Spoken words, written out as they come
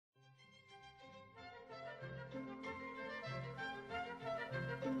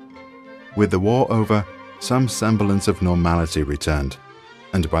With the war over, some semblance of normality returned,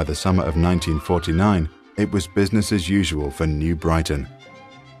 and by the summer of 1949, it was business as usual for New Brighton.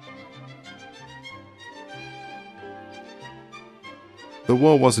 The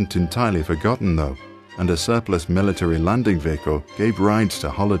war wasn't entirely forgotten though, and a surplus military landing vehicle gave rides to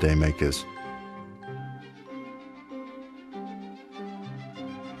holidaymakers.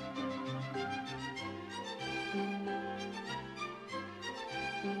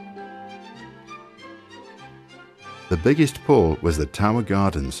 The biggest pull was the Tower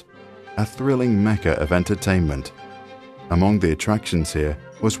Gardens, a thrilling mecca of entertainment. Among the attractions here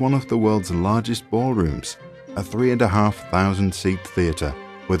was one of the world's largest ballrooms, a 3,500-seat theatre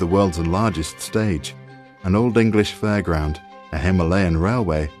with the world's largest stage, an Old English fairground, a Himalayan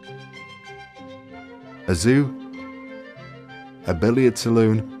railway, a zoo, a billiard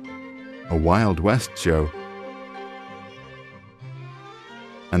saloon, a Wild West show,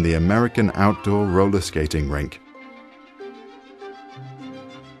 and the American outdoor roller skating rink.